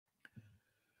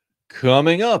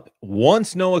Coming up,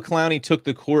 once Noah Clowney took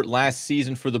the court last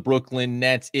season for the Brooklyn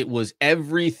Nets, it was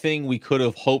everything we could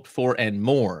have hoped for and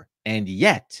more. And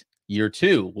yet, year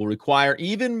two will require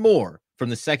even more from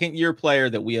the second-year player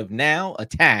that we have now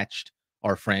attached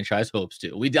our franchise hopes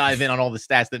to. We dive in on all the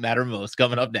stats that matter most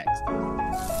coming up next.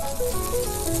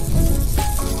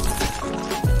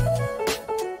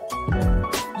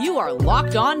 You are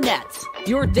Locked On Nets,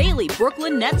 your daily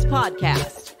Brooklyn Nets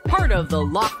podcast. Part of the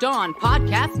Locked On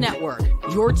Podcast Network,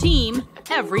 your team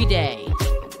every day.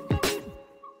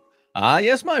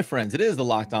 Yes, my friends, it is the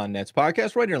Locked On Nets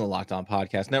podcast right here on the Locked On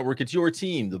Podcast Network. It's your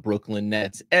team, the Brooklyn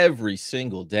Nets, every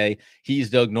single day. He's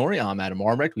Doug Norrie. I'm Adam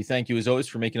Armbrecht. We thank you, as always,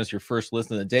 for making us your first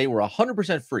listen of the day. We're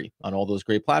 100% free on all those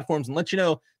great platforms. And let you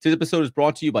know, today's episode is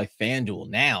brought to you by FanDuel.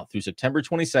 Now, through September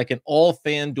 22nd, all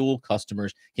FanDuel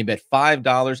customers can bet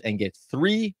 $5 and get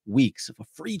 3 weeks of a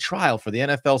free trial for the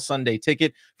NFL Sunday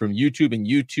ticket from YouTube and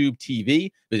YouTube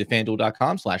TV. Visit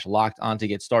FanDuel.com/LockedOn to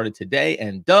get started today.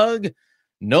 And Doug,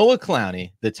 Noah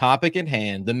Clowney, the topic at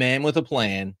hand, the man with a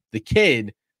plan, the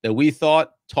kid that we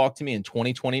thought talked to me in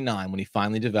 2029 when he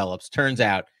finally develops. Turns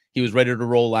out he was ready to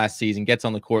roll last season, gets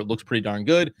on the court, looks pretty darn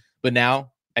good, but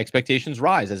now expectations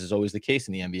rise, as is always the case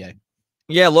in the NBA.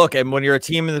 Yeah, look, and when you're a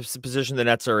team in the position the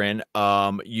Nets are in,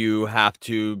 you have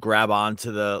to grab on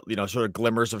to the, sort of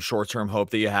glimmers of short-term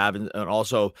hope that you have, and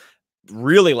also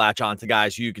really latch on to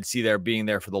guys who you can see there being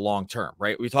there for the long term,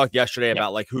 right? We talked yesterday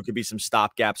about like who could be some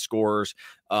stopgap scorers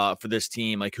for this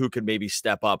team, like who could maybe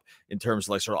step up in terms of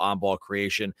like sort of on-ball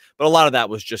creation. But a lot of that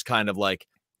was just kind of like,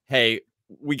 hey,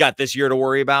 we got this year to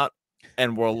worry about,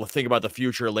 and we'll think about the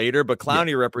future later. But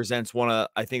Clowney represents one of,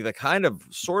 I think, the kind of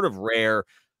sort of rare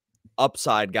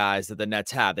upside guys that the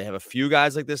Nets have. They have a few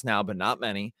guys like this now, but not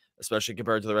many, especially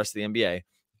compared to the rest of the NBA.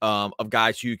 Of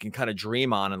guys who you can kind of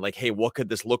dream on and like, hey, what could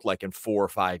this look like in 4 or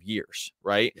 5 years,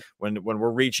 right? When we're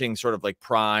reaching sort of like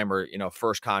prime or,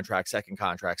 first contract, second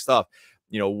contract stuff,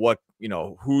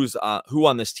 who's who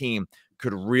on this team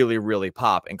could really, really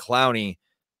pop. And Clowney,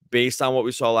 based on what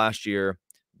we saw last year,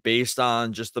 based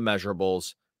on just the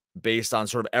measurables, based on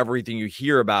sort of everything you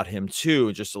hear about him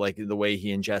too, just like the way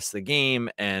he ingests the game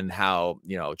and how,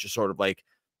 just sort of like,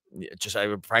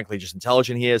 frankly, just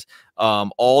intelligent he is,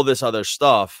 all this other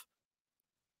stuff.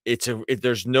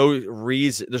 There's no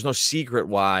reason, there's no secret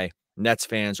why Nets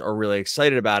fans are really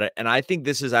excited about it. And I think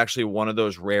this is actually one of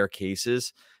those rare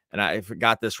cases. And I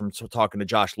got this from talking to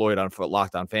Josh Lloyd on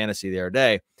Locked On Fantasy the other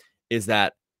day, is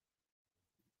that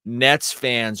Nets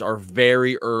fans are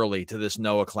very early to this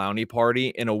Noah Clowney party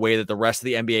in a way that the rest of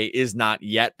the NBA is not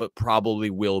yet, but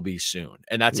probably will be soon.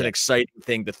 And that's an exciting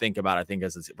thing to think about, I think,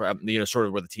 as it's, sort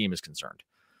of where the team is concerned.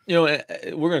 We're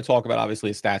going to talk about, obviously,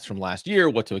 stats from last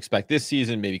year, what to expect this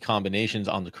season, maybe combinations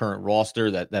on the current roster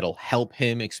that'll help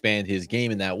him expand his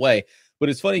game in that way. But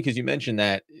it's funny because you mentioned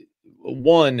that,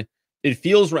 one, it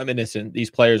feels reminiscent.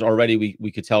 These players already,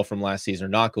 we could tell from last season, are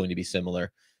not going to be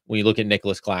similar when you look at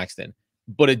Nicholas Claxton.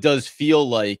 But it does feel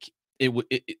like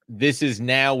this is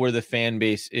now where the fan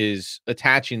base is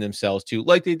attaching themselves to,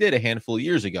 like they did a handful of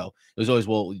years ago. It was always,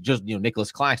 well, just,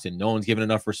 Nicholas Claxton, no one's given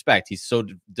enough respect. He's so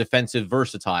defensive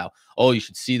versatile. Oh, you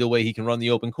should see the way he can run the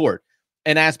open court.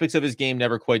 And aspects of his game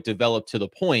never quite developed to the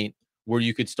point where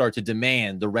you could start to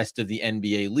demand the rest of the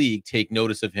NBA league take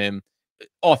notice of him,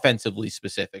 offensively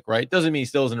specific, right? Doesn't mean he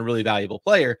still isn't a really valuable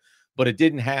player, but it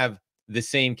didn't have the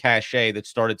same cachet that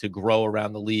started to grow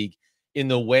around the league in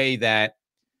the way that,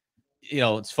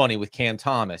 it's funny with Cam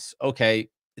Thomas. Okay,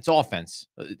 it's offense.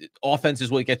 Offense is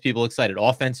what gets people excited.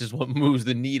 Offense is what moves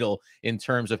the needle in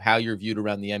terms of how you're viewed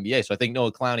around the NBA. So I think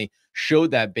Noah Clowney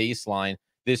showed that baseline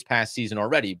this past season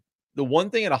already. The one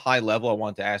thing at a high level I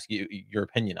want to ask you your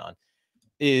opinion on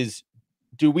is,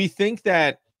 do we think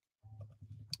that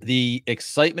the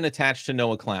excitement attached to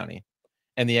Noah Clowney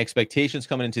and the expectations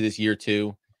coming into this year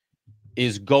two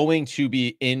is going to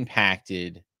be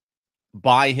impacted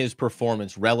by his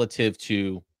performance relative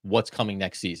to what's coming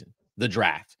next season, the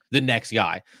draft, the next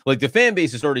guy? Like, the fan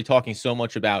base is already talking so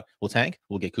much about, we'll tank,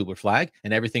 we'll get Cooper Flag,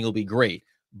 and everything will be great.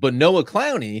 But Noah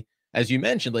Clowney, as you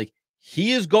mentioned, like,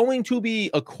 he is going to be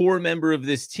a core member of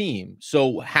this team.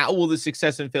 So how will the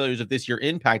success and failures of this year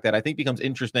impact that? I think becomes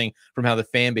interesting from how the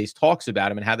fan base talks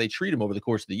about him and how they treat him over the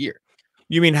course of the year.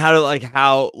 You mean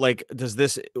how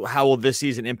will this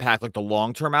season impact like the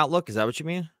long-term outlook? Is that what you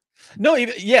mean? No,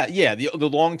 even the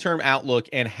long-term outlook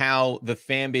and how the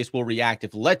fan base will react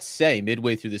if, let's say,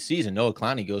 midway through the season, Noah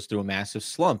Clowney goes through a massive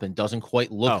slump and doesn't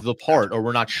quite look the part, or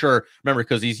we're not sure. Remember,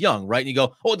 because he's young, right? And you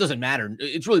go, oh, it doesn't matter.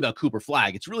 It's really about Cooper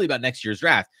Flag. It's really about next year's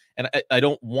draft. And I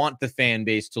don't want the fan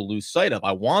base to lose sight of.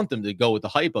 I want them to go with the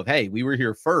hype of, hey, we were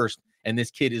here first, And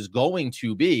this kid is going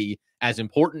to be as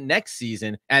important next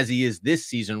season as he is this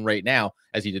season right now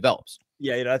as he develops.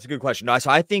 Yeah, that's a good question. No,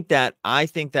 so I think that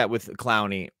with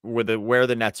Clowney, where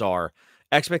the Nets are,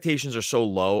 expectations are so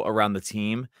low around the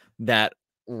team that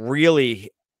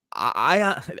really,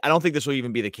 I don't think this will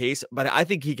even be the case, but I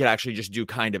think he could actually just do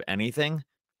kind of anything,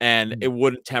 and it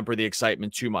wouldn't temper the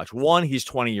excitement too much. One, he's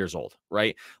 20 years old,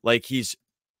 right? Like he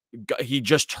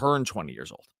just turned 20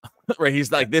 years old, right?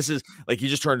 He's like, this is like, he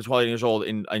just turned 20 years old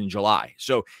in July.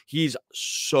 So he's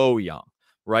so young,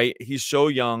 right? He's so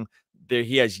young.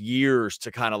 He has years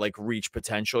to kind of like reach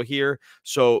potential here.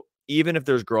 So even if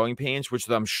there's growing pains, which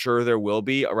I'm sure there will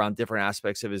be around different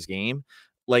aspects of his game,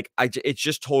 like it's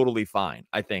just totally fine,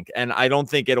 I think. And I don't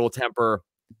think it'll temper.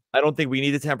 I don't think we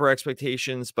need to temper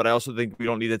expectations, but I also think we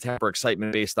don't need to temper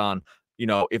excitement based on,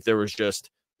 if there was just,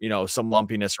 some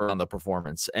lumpiness around the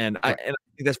performance. And I think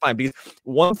that's fine, because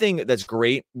one thing that's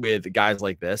great with guys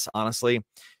like this, honestly,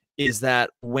 is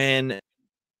that with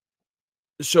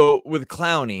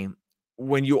Clowney,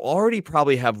 when you already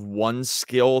probably have one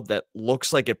skill that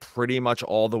looks like it pretty much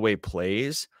all the way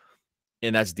plays,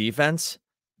 and that's defense,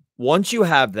 once you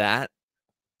have that,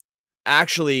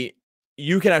 actually,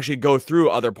 you can actually go through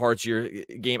other parts of your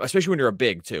game, especially when you're a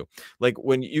big too. Like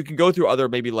when you can go through other,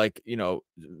 maybe like,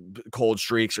 cold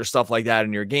streaks or stuff like that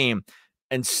in your game,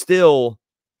 and still,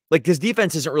 like, this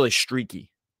defense isn't really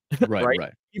streaky.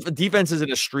 Right. Defense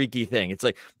isn't a streaky thing. It's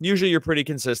like usually you're pretty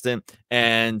consistent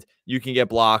and you can get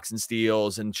blocks and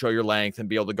steals and show your length and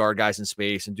be able to guard guys in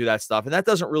space and do that stuff. And that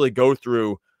doesn't really go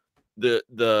through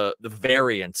the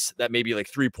variance that maybe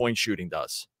like 3-point shooting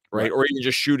does, right? Or even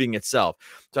just shooting itself.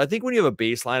 So I think when you have a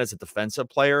baseline as a defensive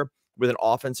player with an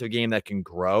offensive game that can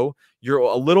grow, you're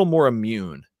a little more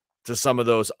immune to some of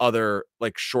those other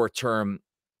like short-term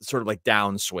sort of like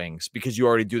down swings, because you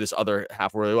already do this other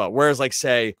half really well. Whereas like,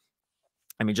 say,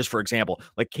 I mean, just for example,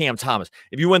 like Cam Thomas,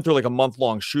 if you went through like a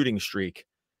month-long shooting streak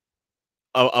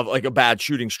of like a bad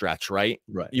shooting stretch, right?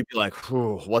 You'd be like,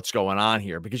 what's going on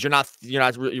here? Because you're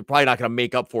probably not going to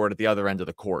make up for it at the other end of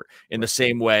the court in the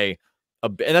same way.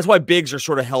 And that's why bigs are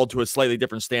sort of held to a slightly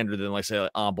different standard than, like, say,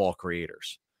 like on-ball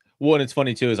creators. Well, and it's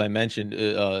funny too, as I mentioned,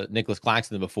 Nicholas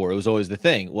Claxton before, it was always the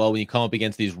thing. Well, when you come up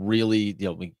against these really,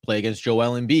 we play against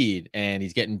Joel Embiid and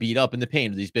he's getting beat up in the paint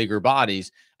with these bigger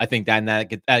bodies, I think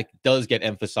that does get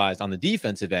emphasized on the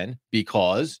defensive end,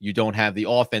 because you don't have the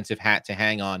offensive hat to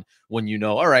hang on when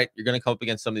all right, you're going to come up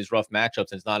against some of these rough matchups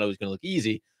and it's not always going to look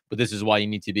easy, but this is why you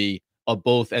need to be a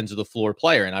both ends of the floor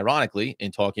player. And ironically,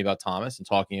 in talking about Thomas and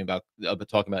talking about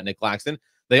Nick Claxton,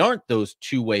 they aren't those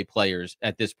two-way players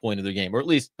at this point of their game, or at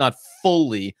least not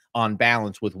fully on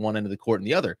balance with one end of the court and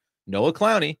the other. Noah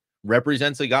Clowney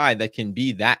represents a guy that can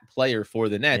be that player for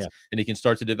the Nets, and he can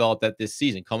start to develop that this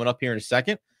season. Coming up here in a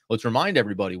second, let's remind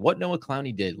everybody what Noah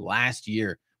Clowney did last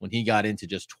year when he got into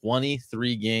just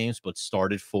 23 games, but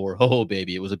started 4. Oh,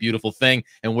 baby, it was a beautiful thing.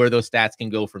 And where those stats can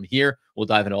go from here, we'll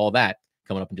dive into all that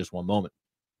coming up in just one moment.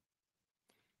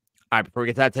 All right, before we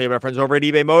get to that, tell you about our friends over at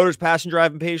eBay Motors. Passion,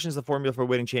 drive, and patience, the formula for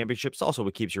winning championships. Also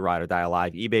what keeps your ride or die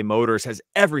alive. eBay Motors has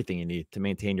everything you need to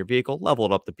maintain your vehicle, level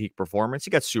it up to peak performance.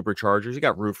 You got superchargers, you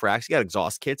got roof racks, you got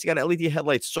exhaust kits, you got LED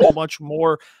headlights, so much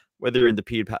more. Whether you're in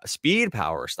the speed,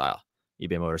 power, or style,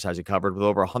 eBay Motors has you covered. With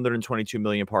over 122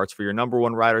 million parts for your number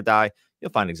one ride or die,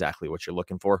 you'll find exactly what you're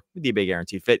looking for. With eBay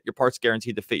Guaranteed Fit, your parts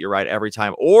guaranteed to fit your ride every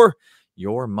time, or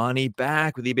your money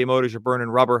back. With eBay Motors, you're burning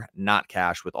rubber, not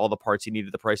cash. With all the parts you need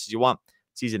at the prices you want,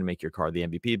 it's easy to make your car the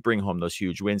MVP. Bring home those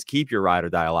huge wins. Keep your ride or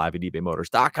die alive at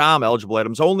ebaymotors.com. Eligible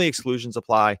items only. Exclusions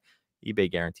apply. eBay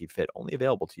Guaranteed Fit only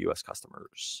available to U.S.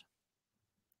 customers.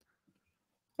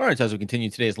 All right, so as we continue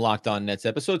today's Locked On Nets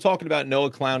episode, talking about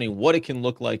Noah Clowney, what it can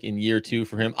look like in year 2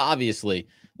 for him. Obviously,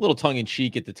 a little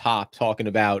tongue-in-cheek at the top, talking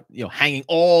about, hanging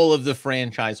all of the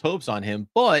franchise hopes on him.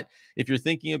 But if you're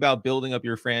thinking about building up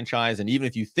your franchise, and even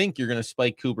if you think you're going to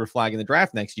spike Cooper Flag in the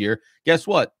draft next year, guess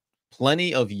what?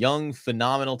 Plenty of young,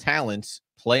 phenomenal talents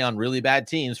play on really bad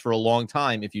teams for a long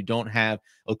time if you don't have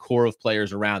a core of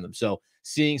players around them. So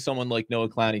seeing someone like Noah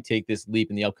Clowney take this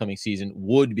leap in the upcoming season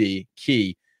would be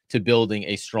key to building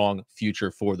a strong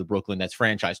future for the Brooklyn Nets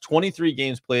franchise. 23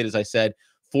 games played, as I said,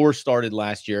 4 started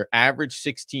last year, average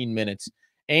 16 minutes,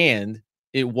 and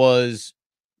it was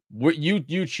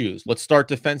you choose. Let's start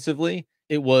defensively.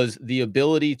 It was the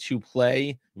ability to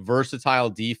play versatile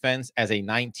defense as a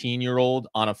 19-year-old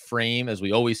on a frame, as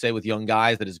we always say with young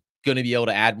guys, that is going to be able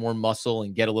to add more muscle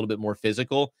and get a little bit more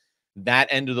physical. That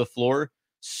end of the floor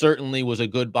certainly was a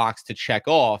good box to check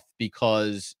off,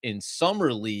 because in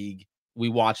summer league, we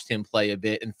watched him play a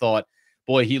bit and thought,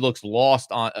 boy, he looks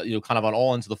lost on, kind of on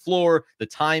all ends of the floor, the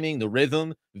timing, the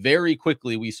rhythm. Very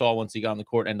quickly, we saw once he got on the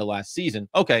court end of last season,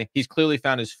 okay, he's clearly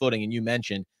found his footing. And you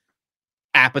mentioned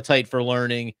appetite for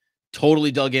learning,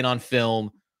 totally dug in on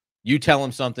film. You tell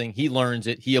him something, he learns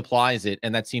it, he applies it,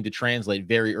 and that seemed to translate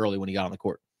very early when he got on the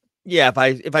court. Yeah,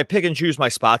 if I pick and choose my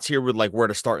spots here with like where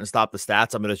to start and stop the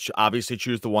stats, I'm going to obviously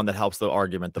choose the one that helps the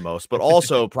argument the most, but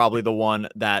also probably the one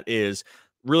that is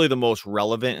really the most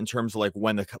relevant in terms of like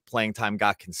when the playing time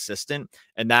got consistent.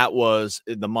 And that was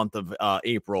in the month of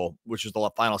April, which is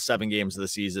the final 7 games of the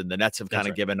season. The Nets have kind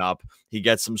of given up. He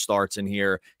gets some starts in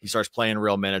here. He starts playing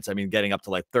real minutes. I mean, getting up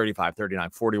to like 35, 39,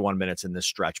 41 minutes in this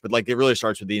stretch. But like it really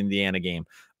starts with the Indiana game.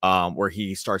 Where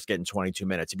he starts getting 22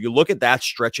 minutes. If you look at that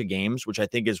stretch of games, which I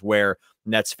think is where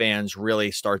Nets fans really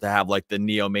start to have like the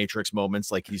Neo Matrix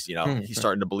moments, like he's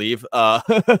starting to believe,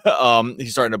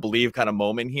 he's starting to believe kind of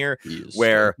moment here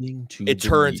where it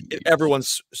turns,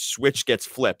 everyone's switch gets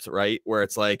flipped, right? Where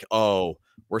it's like, oh,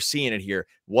 we're seeing it here.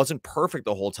 Wasn't perfect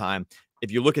the whole time.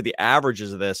 If you look at the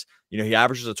averages of this, he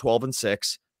averages a 12 and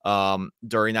 6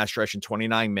 during that stretch in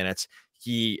 29 minutes.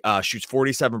 He shoots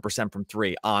 47% from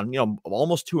 3 on,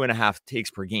 almost 2.5 takes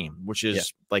per game, which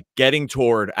is like getting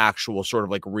toward actual sort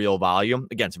of like real volume.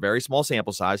 Again, it's a very small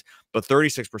sample size, but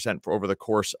 36% for over the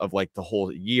course of like the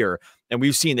whole year. And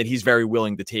we've seen that he's very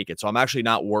willing to take it. So I'm actually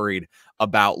not worried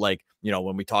about like,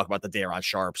 when we talk about the Daron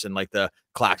Sharps and like the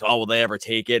Clax, oh, will they ever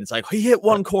take it? It's like, he hit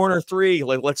one corner 3.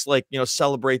 Like, let's like,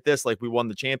 celebrate this like we won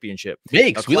the championship.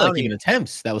 Makes we like even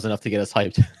attempts. That was enough to get us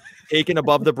hyped. Taking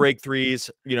above the break threes,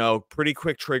 pretty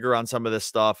quick trigger on some of this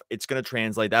stuff. It's going to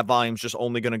translate. That volume's just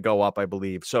only going to go up, I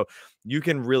believe. So you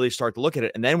can really start to look at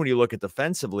it. And then when you look at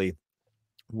defensively,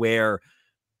 where,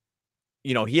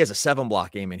 he has a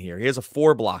 7-block game in here. He has a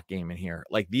 4-block game in here.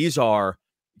 Like these are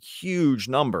huge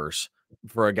numbers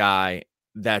for a guy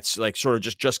that's like sort of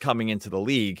just coming into the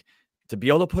league to be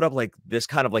able to put up like this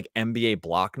kind of like NBA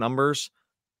block numbers.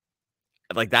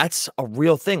 Like that's a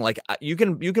real thing. Like you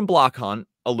can block hunt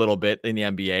a little bit in the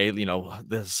NBA.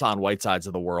 The Hassan Whitesides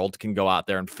of the world can go out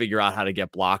there and figure out how to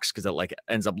get blocks because it like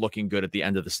ends up looking good at the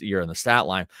end of the year in the stat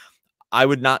line.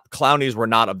 Clowneys were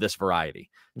not of this variety.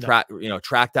 No.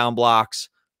 Track down blocks,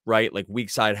 right? Like weak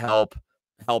side help,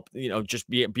 just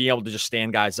be able to just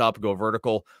stand guys up, go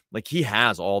vertical. Like he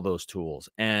has all those tools.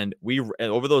 And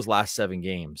over those last 7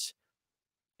 games,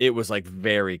 it was like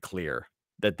very clear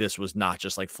that this was not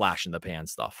just like flash in the pan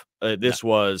stuff. This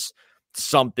was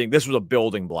something, this was a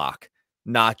building block,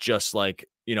 not just like,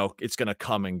 it's going to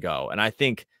come and go. And I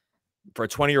think for a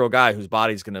 20-year-old guy whose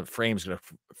body's going to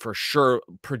for sure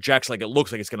projects like it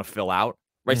looks like it's going to fill out,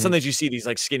 right? Mm-hmm. Sometimes you see these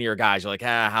like skinnier guys, you're like,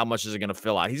 how much is it going to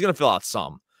fill out? He's going to fill out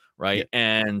some, right?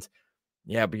 Yeah. And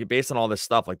but based on all this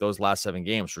stuff, like those last 7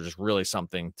 games were just really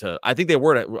something I think they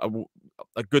were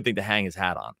a good thing to hang his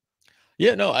hat on.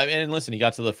 Yeah, no, I mean, and listen, he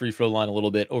got to the free throw line a little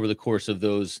bit over the course of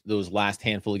those last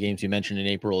handful of games you mentioned in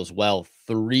April as well.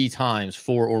 3 times,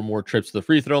 4 or more trips to the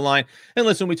free throw line. And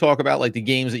listen, we talk about like the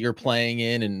games that you're playing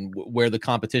in and where the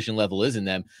competition level is in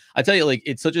them. I tell you, like,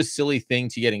 it's such a silly thing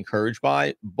to get encouraged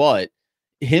by, but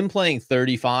him playing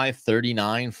 35,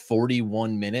 39,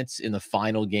 41 minutes in the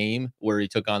final game where he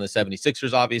took on the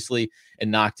 76ers, obviously, and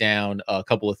knocked down a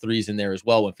couple of threes in there as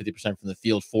well, went 50% from the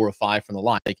field, 4 of 5 from the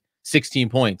line, like 16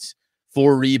 points.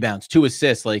 4 rebounds, 2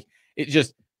 assists. Like it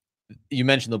just, you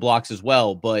mentioned the blocks as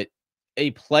well, but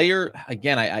a player,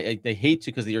 again, I hate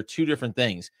to, because they are 2 different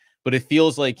things, but it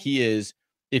feels like he is,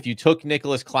 if you took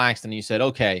Nicholas Claxton and you said,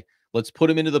 okay, let's put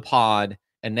him into the pod.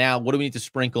 And now what do we need to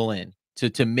sprinkle in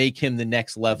to make him the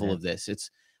next level of this?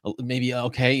 It's maybe,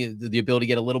 okay, the ability to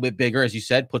get a little bit bigger, as you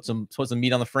said, put some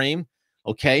meat on the frame.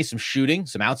 Okay. Some shooting,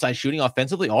 some outside shooting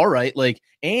offensively. All right. Like,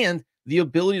 and the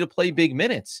ability to play big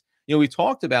minutes. We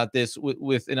talked about this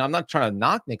with, and I'm not trying to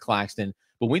knock Nick Claxton,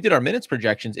 but when we did our minutes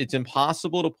projections, it's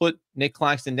impossible to put Nick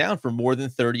Claxton down for more than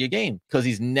 30 a game because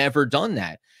he's never done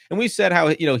that. And we said how,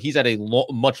 he's at a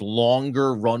much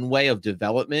longer runway of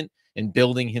development and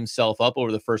building himself up over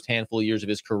the first handful of years of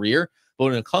his career. But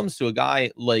when it comes to a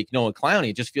guy like Noah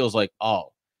Clowney, it just feels like,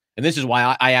 oh, and this is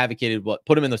why I advocated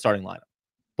put him in the starting lineup.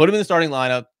 Put him in the starting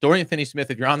lineup. Dorian Finney-Smith,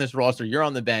 if you're on this roster, you're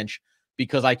on the bench,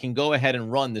 because I can go ahead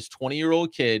and run this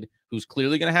 20-year-old kid who's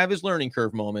clearly going to have his learning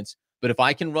curve moments. But if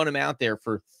I can run him out there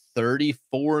for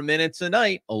 34 minutes a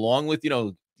night, along with,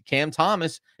 Cam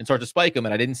Thomas, and start to spike him,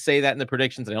 and I didn't say that in the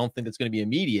predictions, I don't think it's going to be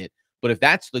immediate, but if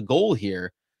that's the goal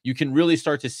here, you can really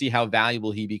start to see how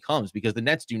valuable he becomes, because the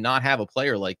Nets do not have a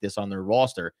player like this on their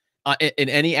roster in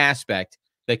any aspect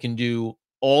that can do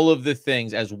all of the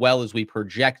things as well as we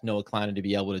project Noah Clowney to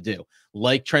be able to do.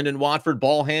 Like Trendon Watford,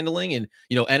 ball handling and,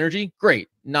 energy, great.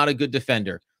 Not a good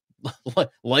defender.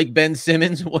 like Ben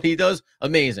Simmons, what he does,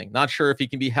 amazing. Not sure if he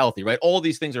can be healthy, right? All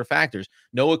these things are factors.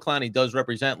 Noah Clowney does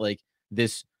represent like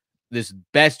this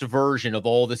best version of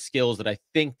all the skills that I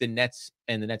think the Nets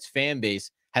and the Nets fan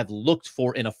base have looked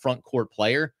for in a front court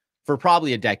player for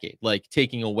probably a decade, like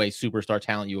taking away superstar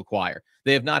talent you acquire.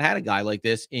 They have not had a guy like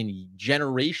this in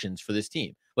generations for this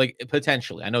team. Like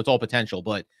potentially, I know it's all potential,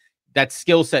 but that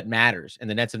skill set matters, and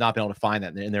the Nets have not been able to find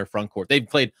that in their front court. They've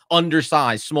played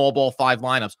undersized, small ball 5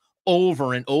 lineups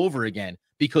over and over again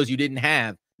because you didn't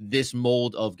have this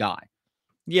mold of guy.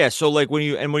 Yeah, so like when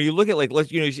you look at like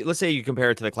let's say you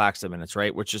compare it to the Claxton minutes,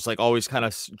 right? Which is like always kind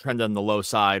of trend on the low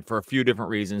side for a few different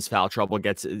reasons. Foul trouble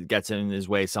gets in his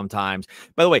way sometimes.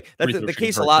 By the way, that's the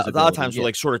case a lot of times with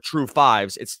like sort of true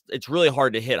fives. It's really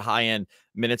hard to hit high end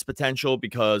minutes potential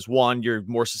because one, you're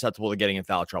more susceptible to getting in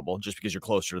foul trouble just because you're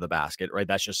closer to the basket, right?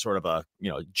 That's just sort of a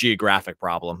geographic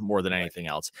problem more than anything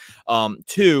else.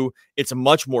 Two, it's a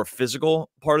much more physical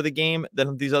part of the game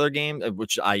than these other games,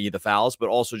 which i.e. the fouls, but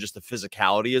also just the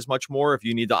physicality is much more. If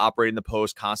you need to operate in the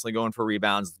post, constantly going for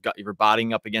rebounds, you're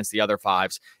bodying up against the other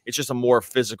fives, it's just a more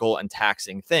physical and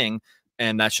taxing thing.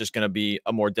 And that's just going to be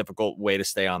a more difficult way to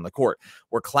stay on the court.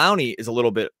 Where Clowney is a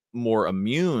little bit more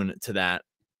immune to that,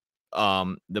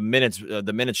 the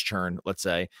minutes churn, let's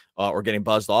say, or getting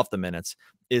buzzed off the minutes,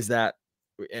 is that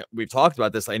we've talked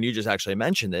about this, and you just actually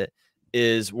mentioned it,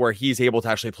 is where he's able to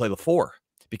actually play the 4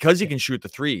 because he can shoot the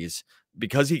threes,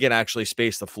 because he can actually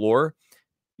space the floor.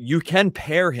 You can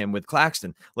pair him with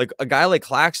Claxton. Like a guy like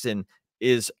Claxton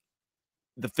is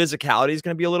the physicality is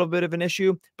going to be a little bit of an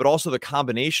issue, but also the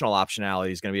combinational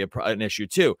optionality is going to be an issue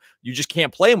too. You just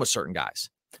can't play him with certain guys.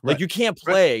 Like you can't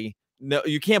play, no,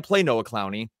 you can't play Noah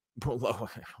Clowney. I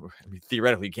mean,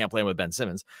 theoretically, you can't play him with Ben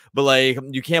Simmons, but like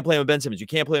you can't play him with Ben Simmons. You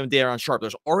can't play him with Daron Sharp.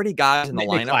 There's already guys in the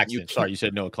lineup. Sorry, you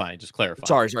said Noah Clowney. Just clarify.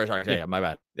 Sorry. Yeah, my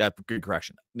bad. Yeah, good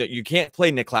correction. You can't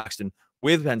play Nick Claxton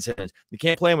with Ben Simmons. You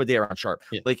can't play him with Daron Sharp.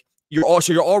 Yeah. Like you're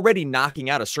already knocking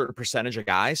out a certain percentage of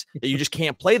guys that you just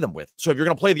can't play them with. So if you're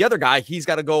going to play the other guy, he's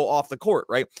got to go off the court,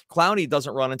 right? Clowney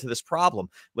doesn't run into this problem.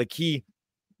 Like he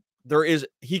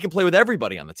can play with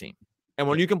everybody on the team. And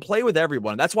when you can play with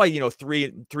everyone, that's why,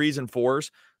 threes and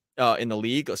fours in the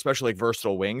league, especially like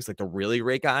versatile wings, like the really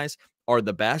great guys are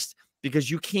the best because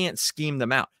you can't scheme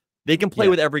them out. They can play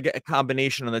with every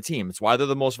combination on the team. It's why they're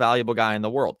the most valuable guy in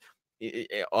the world.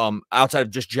 Outside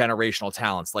of just generational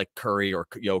talents like Curry or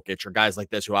Jokic or guys like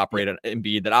this who operate on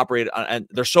Embiid that operate on, and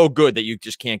they're so good that you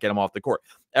just can't get them off the court.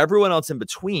 Everyone else in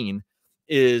between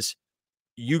is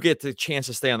you get the chance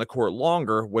to stay on the court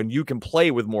longer when you can play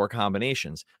with more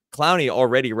combinations. Clowney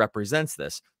already represents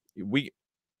this.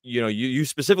 You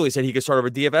specifically said he could start over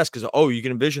DFS because, you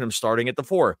can envision him starting at the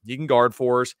 4. He can guard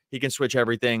 4s. He can switch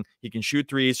everything. He can shoot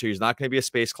 3s, so he's not going to be a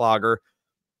space clogger.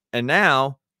 And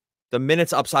now the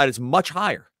minutes upside is much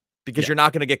higher because you're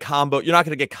not going to get comboed. You're not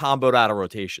going to get comboed out of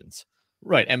rotations.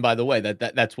 Right. And by the way,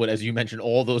 that's what, as you mentioned,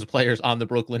 all those players on the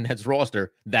Brooklyn Nets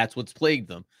roster, that's what's plagued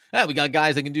them. We got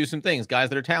guys that can do some things, guys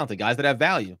that are talented, guys that have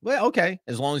value. Well, okay,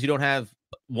 as long as you don't have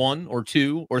 1 or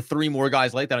 2 or 3 more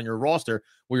guys like that on your roster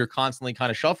where you're constantly kind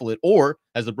of shuffle it, or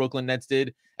as the Brooklyn Nets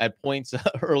did at points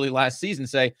early last season,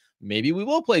 say, maybe we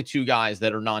will play 2 guys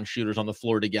that are non-shooters on the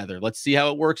floor together. Let's see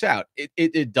how it works out.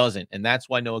 It doesn't. And that's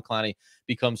why Noah Clowney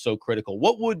becomes so critical.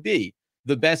 What would be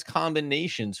the best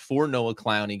combinations for Noah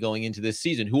Clowney going into this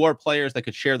season? Who are players that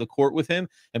could share the court with him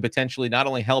and potentially not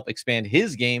only help expand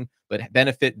his game, but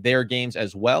benefit their games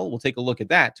as well? We'll take a look at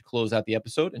that to close out the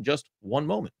episode in just one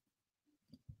moment.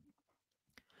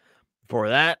 For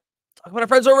that, talk about our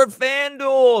friends over at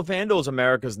FanDuel. FanDuel is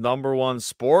America's #1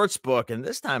 sports book, and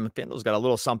this time FanDuel's got a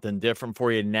little something different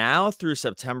for you now through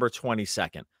September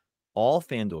 22nd. All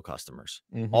FanDuel customers,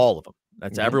 all of them.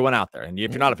 That's everyone out there. And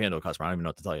if you're not a FanDuel customer, I don't even know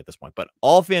what to tell you at this point, but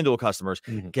all FanDuel customers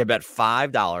can bet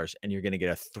 $5 and you're going to get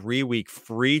a 3-week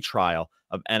free trial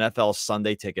of NFL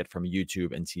Sunday Ticket from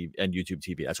YouTube and YouTube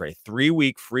TV. That's right.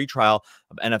 3-week free trial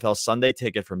of NFL Sunday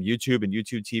Ticket from YouTube and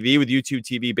YouTube TV. With YouTube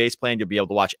TV base plan, you'll be able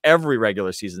to watch every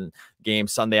regular season game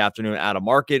Sunday afternoon out of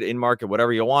market, in market,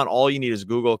 whatever you want. All you need is a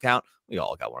Google account. We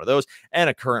all got one of those and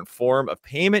a current form of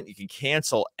payment. You can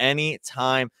cancel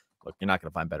anytime. Look, you're not going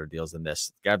to find better deals than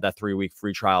this. Grab that 3-week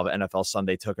free trial of NFL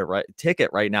Sunday Ticket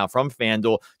right now from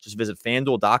FanDuel. Just visit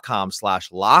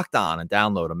FanDuel.com/LockedOn and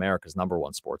download America's #1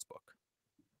 sportsbook.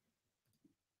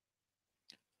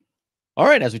 All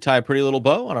right, as we tie a pretty little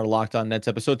bow on our Locked On Nets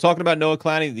episode, talking about Noah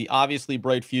Clowney, the obviously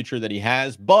bright future that he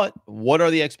has, but what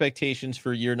are the expectations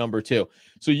for year number 2?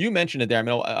 So you mentioned it there. I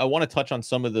mean, I want to touch on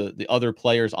some of the other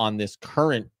players on this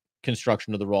current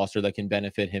construction of the roster that can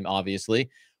benefit him, obviously.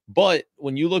 But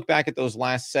when you look back at those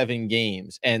last 7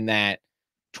 games and that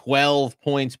 12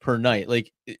 points per night.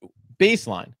 Like,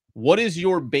 baseline. What is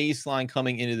your baseline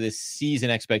coming into this season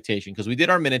expectation? Because we did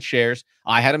our minute shares.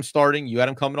 I had him starting. You had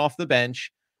him coming off the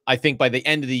bench. I think by the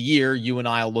end of the year, you and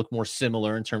I will look more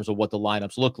similar in terms of what the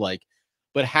lineups look like.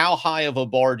 But how high of a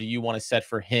bar do you want to set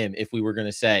for him if we were going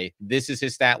to say this is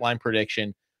his stat line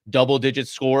prediction, double-digit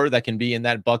score that can be in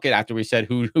that bucket after we said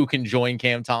who can join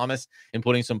Cam Thomas in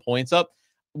putting some points up?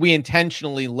 We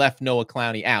intentionally left Noah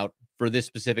Clowney out for this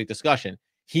specific discussion.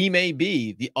 He may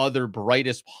be the other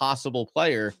brightest possible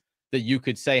player that you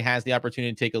could say has the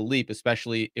opportunity to take a leap,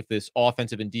 especially if this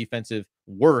offensive and defensive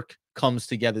work comes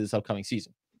together this upcoming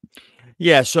season.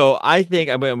 Yeah, so I think,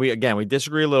 I mean, we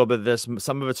disagree a little bit of this.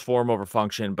 Some of it's form over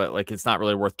function, but like it's not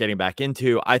really worth getting back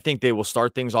into. I think they will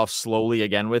start things off slowly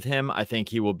again with him. I think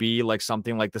he will be like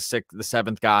something like the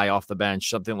seventh guy off the bench,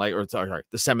 something like, or sorry,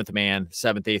 the seventh man,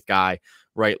 seventh, eighth guy,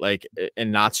 right? Like,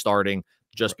 and not starting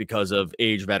just because of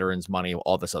age, veterans, money,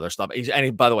 all this other stuff.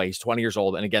 By the way, he's 20 years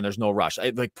old. And again, there's no rush.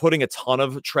 Like putting a ton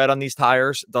of tread on these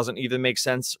tires doesn't even make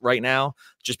sense right now,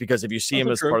 just because if you see him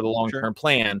as part of the long-term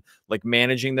plan, like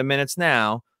managing the minutes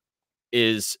now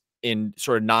is in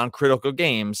sort of non-critical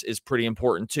games is pretty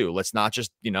important too. Let's not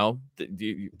just,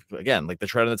 again, like the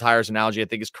tread on the tires analogy, I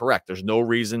think is correct. There's no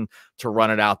reason to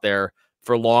run it out there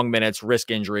for long minutes, risk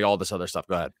injury, all this other stuff.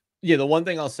 Go ahead. Yeah. The one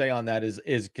thing I'll say on that is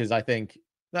because I think,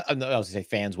 I was going to say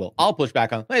fans will. I'll push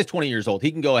back on. He's 20 years old.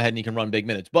 He can go ahead and he can run big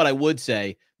minutes. But I would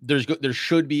say there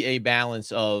should be a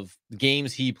balance of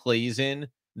games he plays in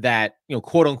that,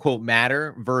 quote unquote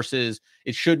matter versus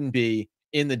it shouldn't be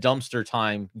in the dumpster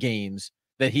time games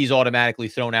that he's automatically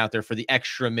thrown out there for the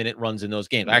extra minute runs in those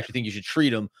games. I actually think you should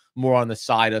treat him more on the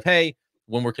side of, hey,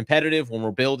 when we're competitive, when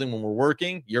we're building, when we're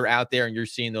working, you're out there and you're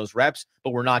seeing those reps, but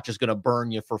we're not just going to burn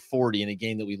you for 40 in a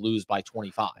game that we lose by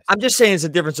 25. I'm just saying it's a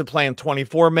difference of playing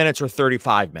 24 minutes or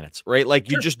 35 minutes, right? Like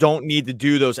you just don't need to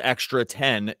do those extra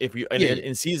 10. If you,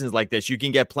 in seasons like this, you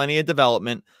can get plenty of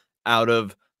development out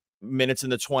of minutes in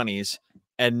the 20s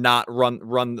and not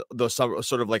run those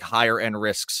sort of like higher end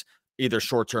risks, either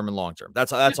short-term and long-term.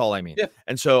 That's all I mean. Yeah.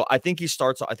 And so I think they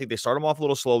start him off a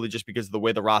little slowly just because of the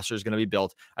way the roster is going to be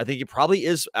built. I think he probably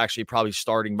is probably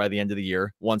starting by the end of the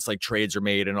year once like trades are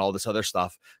made and all this other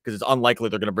stuff, because it's unlikely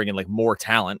they're going to bring in like more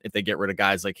talent if they get rid of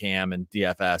guys like Cam and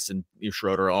DFS and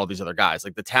Schroeder and all these other guys.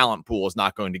 Like the talent pool is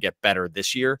not going to get better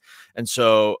this year. And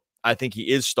so I think he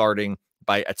is starting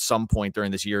at some point during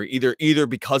this year, either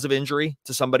because of injury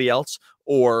to somebody else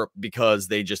or because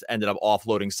they just ended up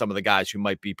offloading some of the guys who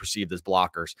might be perceived as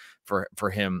blockers for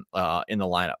him in the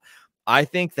lineup. I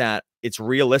think that it's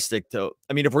realistic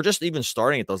if we're just even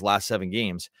starting at those last 7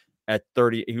 games at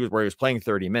 30, where he was playing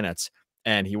 30 minutes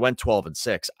and he went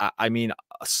 12-6. I mean,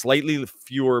 a slightly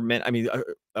fewer minutes.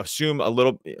 Assume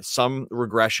some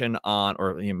regression on,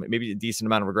 or maybe a decent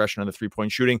amount of regression on the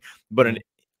 3-point shooting, but an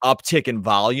uptick in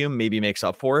volume maybe makes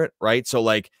up for it, right? So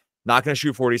like not going to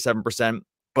shoot 47%,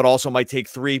 but also might take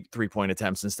 3-point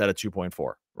attempts instead of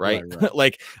 2.4, right?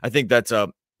 Like I think that's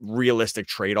a realistic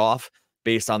trade-off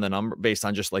based on the number, based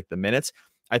on just like the minutes.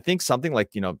 I think something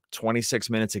like 26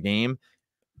 minutes a game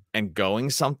and going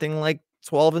something like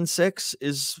 12-6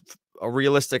 is a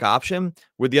realistic option,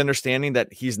 with the understanding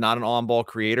that he's not an on-ball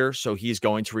creator, so he's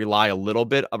going to rely a little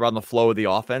bit around the flow of the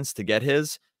offense to get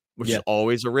his, which is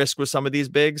always a risk with some of these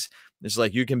bigs. It's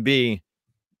like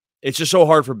it's just so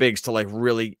hard for bigs to like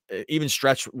really even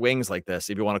stretch wings like this,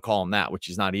 if you want to call him that, which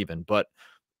he's not even, but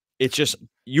it's just,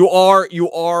 you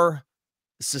are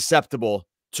susceptible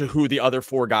to who the other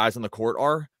 4 guys on the court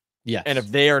are. Yeah. And if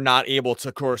they are not able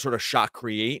to sort of shot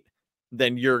create,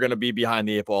 then you're going to be behind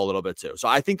the 8 ball a little bit too. So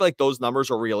I think like those numbers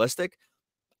are realistic.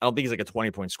 I don't think he's like a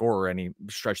 20-point scorer or any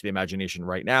stretch of the imagination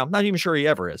right now. Not even sure he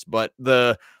ever is, but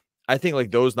I think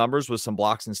like those numbers with some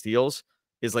blocks and steals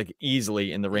is like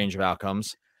easily in the range of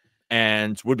outcomes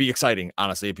and would be exciting,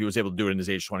 honestly, if he was able to do it in his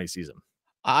age 20 season.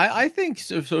 I think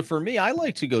so. So for me, I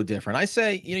like to go different. I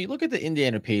say, you look at the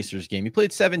Indiana Pacers game. He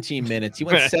played 17 minutes. He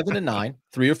went 7-9,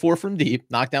 3 or 4 from deep,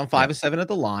 knocked down 5 of 7 at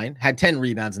the line, had 10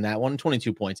 rebounds in that one,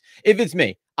 22 points. If it's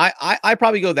me, I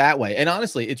probably go that way. And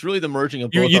honestly, it's really the merging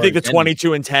of both. You think the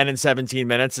 22 and 10 in 17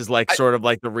 minutes is like sort of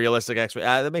like the realistic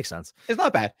that makes sense. It's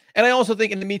not bad. And I also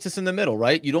think it meets us in the middle,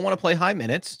 right? You don't want to play high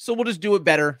minutes, so we'll just do it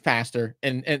better, faster,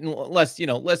 and less,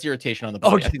 less irritation on the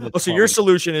body. So your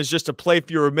solution is just to play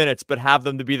fewer minutes, but have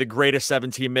them to be the greatest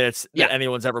 17 minutes that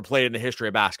anyone's ever played in the history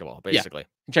of basketball, basically.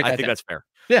 I think that's fair.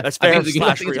 Yeah, that's fair.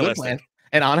 / realistic.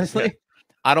 And honestly,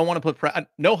 I don't want to put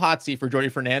no hot seat for Jordy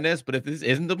Fernandez, but if this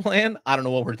isn't the plan, I don't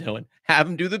know what we're doing. Have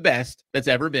him do the best that's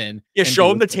ever been. Yeah, show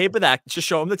him the tape of that. Just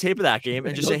show him the tape of that game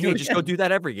and just say, hey, just go do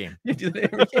that every game. Do that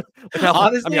every game.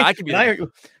 Honestly, I could be.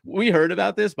 We heard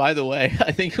about this, by the way.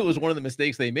 I think it was one of the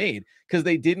mistakes they made because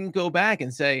they didn't go back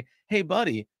and say, hey,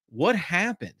 buddy, what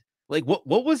happened? Like,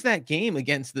 what was that game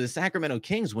against the Sacramento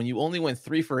Kings when you only went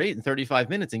 3 for 8 in 35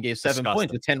 minutes and gave 7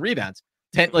 points with 10 rebounds?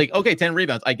 10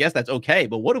 rebounds. I guess that's okay,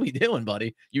 but what are we doing,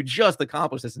 buddy? You just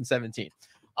accomplished this in 17.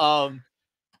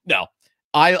 No.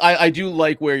 I do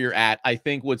like where you're at. I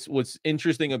think what's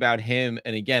interesting about him,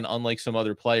 and again, unlike some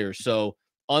other players, so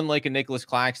unlike a Nicholas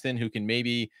Claxton who can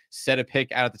maybe set a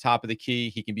pick out at the top of the key,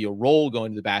 he can be a roll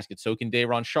going to the basket. So can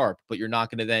Day'Ron Sharpe, but you're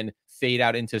not going to then fade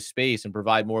out into space and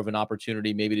provide more of an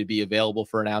opportunity maybe to be available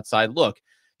for an outside look.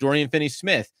 Dorian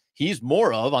Finney-Smith, he's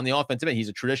more of on the offensive end. He's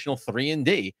a traditional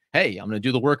 3-and-D. Hey, I'm going to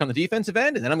do the work on the defensive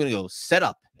end, and then I'm going to go set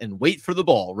up and wait for the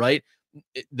ball, right?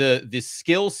 The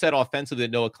skill set offensively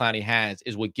that Noah Clowney has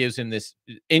is what gives him this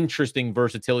interesting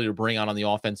versatility to bring on the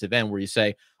offensive end where you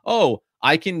say, oh,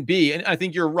 I can be, and I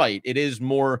think you're right. It is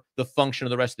more the function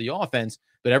of the rest of the offense,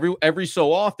 but every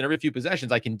so often, every few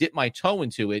possessions, I can dip my toe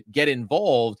into it, get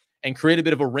involved, and create a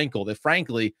bit of a wrinkle that,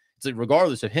 frankly, it's like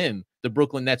regardless of him, the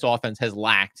Brooklyn Nets offense has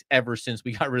lacked ever since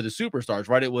we got rid of the superstars,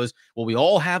 right? It was, well, we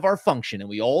all have our function and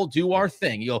we all do our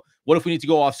thing. You go, what if we need to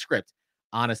go off script?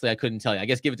 Honestly, I couldn't tell you. I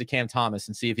guess give it to Cam Thomas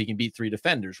and see if he can beat 3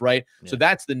 defenders, right? Yeah. So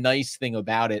that's the nice thing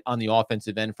about it on the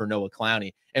offensive end for Noah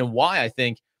Clowney, and why I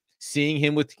think seeing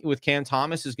him with Cam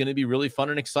Thomas is going to be really fun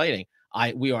and exciting.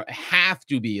 We have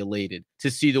to be elated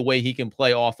to see the way he can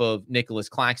play off of Nicholas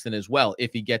Claxton as well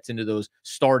if he gets into those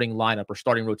starting lineup or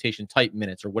starting rotation type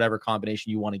minutes or whatever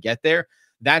combination you want to get there.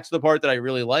 That's the part that I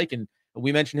really like, and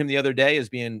we mentioned him the other day as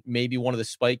being maybe one of the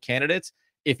spike candidates.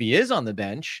 If he is on the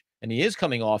bench and he is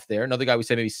coming off there, another guy we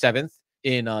said maybe 7th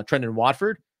in Trendon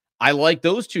Watford, I like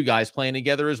those two guys playing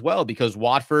together as well because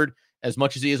Watford, as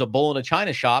much as he is a bull in a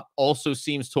china shop, also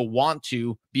seems to want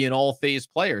to be an all-phase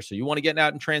player. So you want to get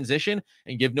out in transition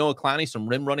and give Noah Clowney some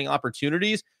rim running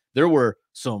opportunities. There were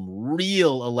some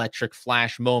real electric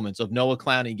flash moments of Noah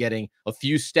Clowney getting a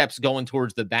few steps going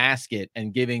towards the basket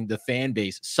and giving the fan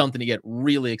base something to get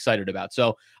really excited about.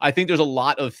 So I think there's a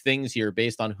lot of things here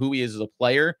based on who he is as a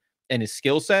player and his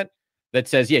skill set that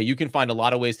says, yeah, you can find a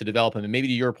lot of ways to develop him. And maybe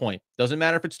to your point, doesn't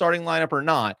matter if it's starting lineup or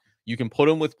not, you can put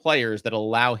him with players that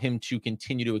allow him to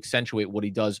continue to accentuate what he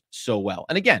does so well.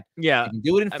 And again, yeah, you can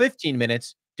do it in 15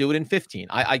 minutes, do it in 15.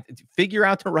 I figure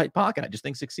out the right pocket. I just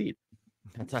think succeed.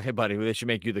 Hey, buddy, they should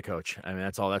make you the coach. I mean,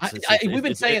 that's all. We've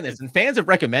been saying this, and fans have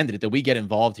recommended it that we get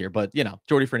involved here. But, you know,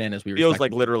 Jordy Fernandez, we feels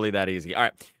like literally that easy. All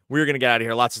right, we're going to get out of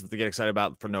here. Lots to get excited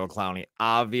about for Noah Clowney.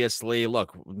 Obviously,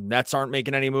 look, Nets aren't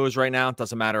making any moves right now. It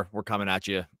doesn't matter. We're coming at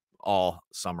you all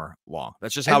summer long.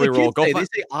 That's just how we roll. They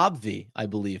say obvi, I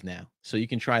believe now. So you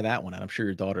can try that one out. I'm sure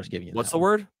your daughter's giving you What's the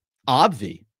word?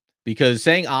 Obvi. Because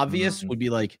saying obvious would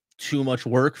be like too much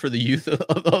work for the youth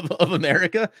of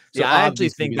America. So yeah, I actually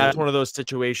think that's one of those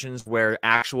situations where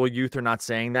actual youth are not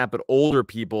saying that, but older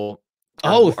people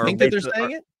think that they're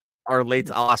saying it? Are late.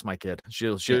 I'll ask my kid.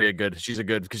 She'll be a good. She's a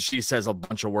good because she says a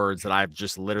bunch of words that I've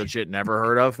just literally never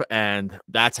heard of, and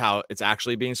that's how it's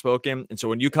actually being spoken. And so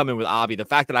when you come in with Avi, the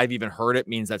fact that I've even heard it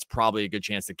means that's probably a good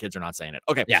chance that kids are not saying it.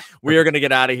 Okay, yeah, we are going to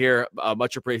get out of here.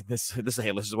 Much appreciated. This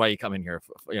is why you come in here.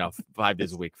 5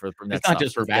 days a week for it's not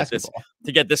just for basketball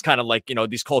to get this kind of like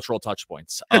these cultural touch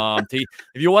points. If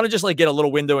you want to just like get a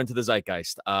little window into the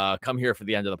zeitgeist, come here for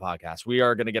the end of the podcast. We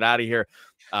are going to get out of here.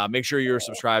 Make sure you're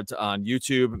subscribed on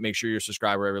YouTube. Make sure you're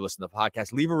subscribed wherever you listen to the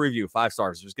podcast. Leave a review, 5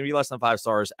 stars. If it's going to be less than 5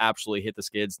 stars, absolutely hit the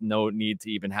skids. No need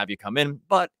to even have you come in.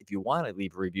 But if you want to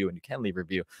leave a review, and you can leave a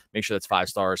review, make sure that's 5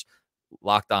 stars.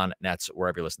 Locked On Nets,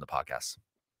 wherever you listen to podcasts.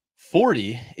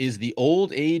 40 is the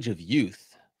old age of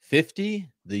youth. 50,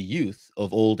 the youth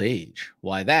of old age.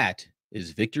 Why, that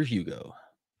is Victor Hugo.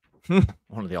 One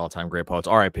of the all-time great poets.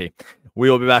 R.I.P.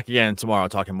 We will be back again tomorrow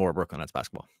talking more Brooklyn Nets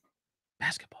basketball.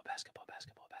 Basketball.